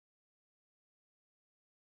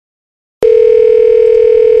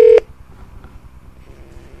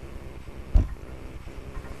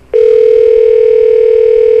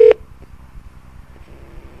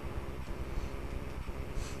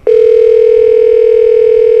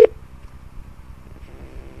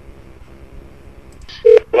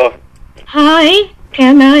Hi,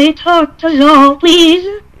 can I talk to Zaal, please?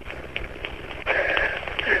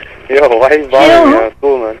 Yo, why are you bothering me on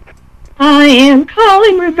school, man? I am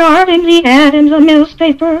calling regarding the ad in the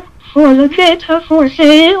newspaper for the Jetta for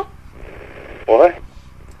sale. What?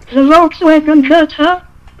 The Volkswagen Jetta.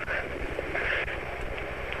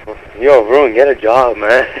 Yo, Varun, get a job,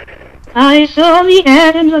 man. I saw the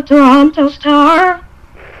ad in the Toronto Star.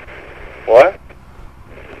 What?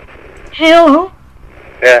 Hello?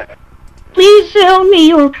 Yeah. Please sell me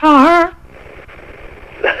your car.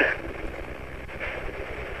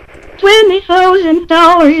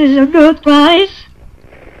 $20,000 is a good price.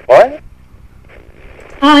 What?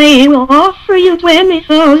 I will offer you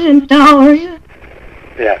 $20,000.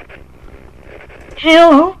 Yeah.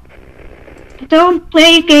 Hello? Don't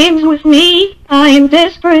play games with me. I am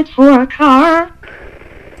desperate for a car.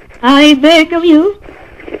 I beg of you.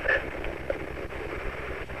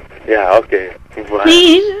 Yeah, okay.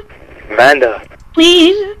 Please. Amanda.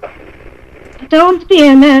 Please. Don't be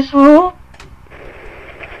an asshole.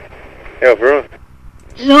 Yo, Varun.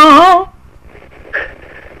 Zaal.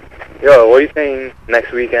 Yo, what are you saying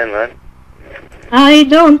next weekend, man? I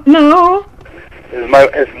don't know. It's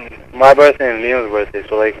my birthday and Leon's birthday,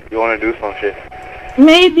 so like, you wanna do some shit?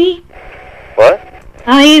 Maybe. What?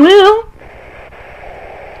 I will.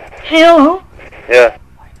 Hello? Yeah.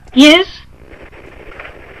 Yes?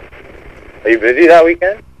 Are you busy that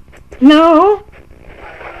weekend? No?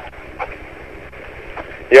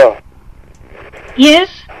 Yo, Yes?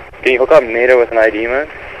 can you hook up Nada with an ID, man?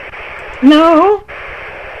 No?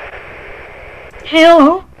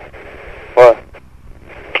 Hello? What?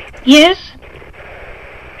 Yes?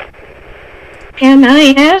 Can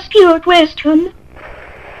I ask you a question?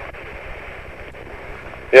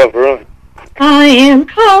 Yo, Varun. I am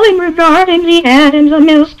calling regarding the ad in the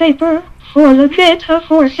newspaper for the Jetta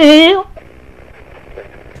for sale.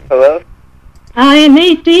 Hello? I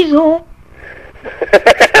need diesel.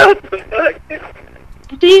 What the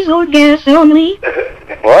fuck? Diesel gas only.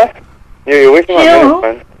 What? You're wasting my Hello?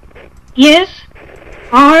 minutes, man. Yes?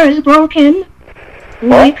 Car is broken.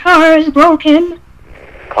 My What? car is broken.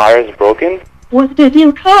 Car is broken? What did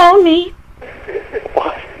you call me?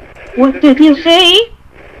 What? What did you say?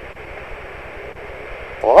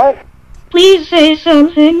 What? Please say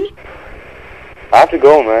something. I have to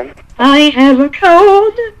go, man. I have a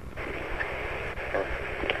code.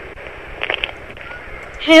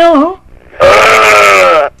 Hello?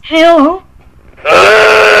 Hello?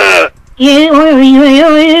 Yeah,